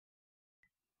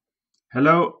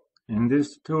Hello, in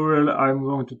this tutorial I'm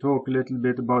going to talk a little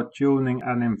bit about tuning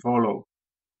AnimFollow.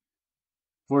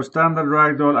 For standard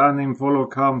ragdoll, AnimFollow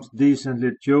comes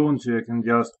decently tuned, so you can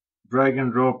just drag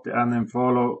and drop the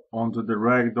AnimFollow onto the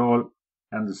ragdoll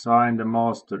and assign the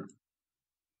master.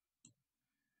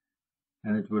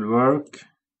 And it will work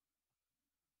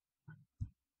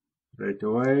straight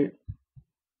away.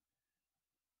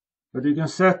 But you can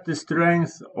set the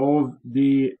strength of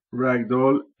the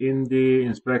ragdoll in the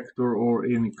inspector or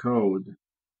in code.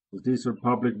 These are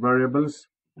public variables,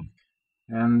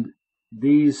 and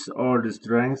these are the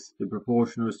strengths, the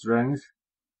proportional strength.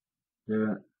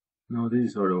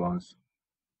 These are the ones.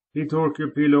 P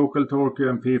torque, P local torque,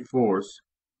 and P force.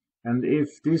 And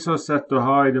if these are set to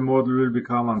high, the model will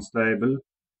become unstable,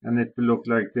 and it will look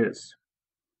like this.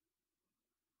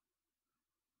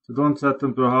 So don't set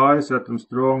them too high, set them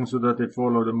strong so that they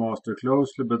follow the master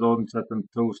closely, but don't set them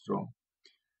too strong.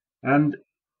 And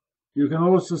you can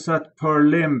also set per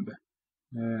limb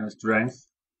strength.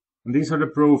 And these are the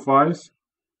profiles.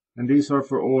 And these are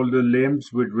for all the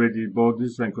limbs with rigid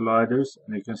bodies and colliders.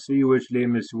 And you can see which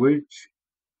limb is which,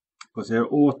 because they are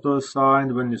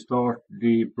auto-assigned when you start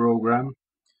the program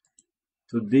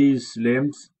to these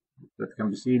limbs that can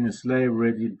be seen in slave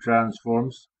rigid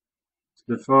transforms.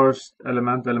 The first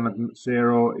element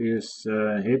 0, is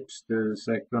hips. The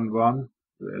second one,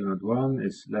 element 1,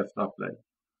 is left up leg.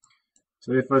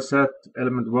 So if I set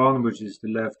element 1, which is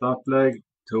the left up leg,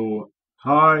 to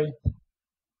high,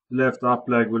 the left up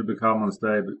leg will become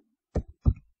unstable.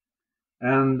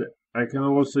 And I can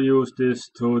also use this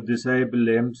to disable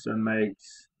limbs and make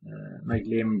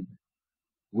limb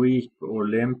weak or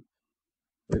limp.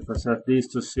 If I set these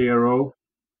to 0,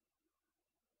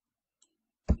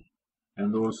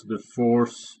 and also the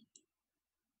force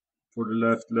for the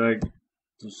left leg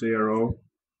to 0,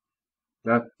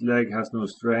 that leg has no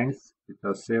strength, it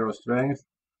has 0 strength.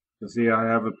 You see I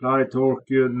have applied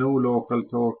torque, no local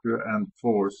torque, and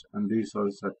force, and these are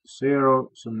set to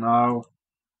 0, so now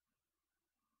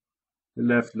the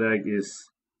left leg is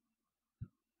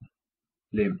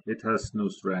limp, it has no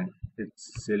strength,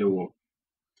 it's silly walk.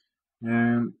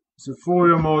 So for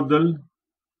your model,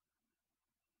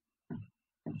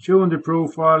 tune the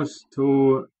profiles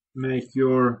to make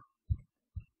your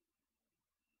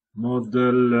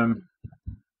model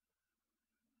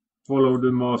follow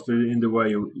the master in the way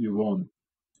you want.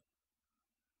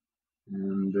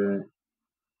 And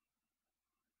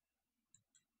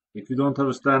if you don't have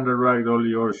a standard ragdoll,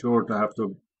 you're sure to have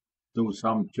to do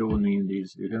some tuning in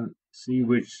these. You can see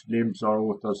which limbs are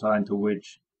auto-assigned to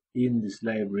which in the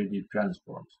slave rigid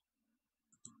transforms.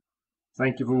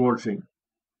 Thank you for watching.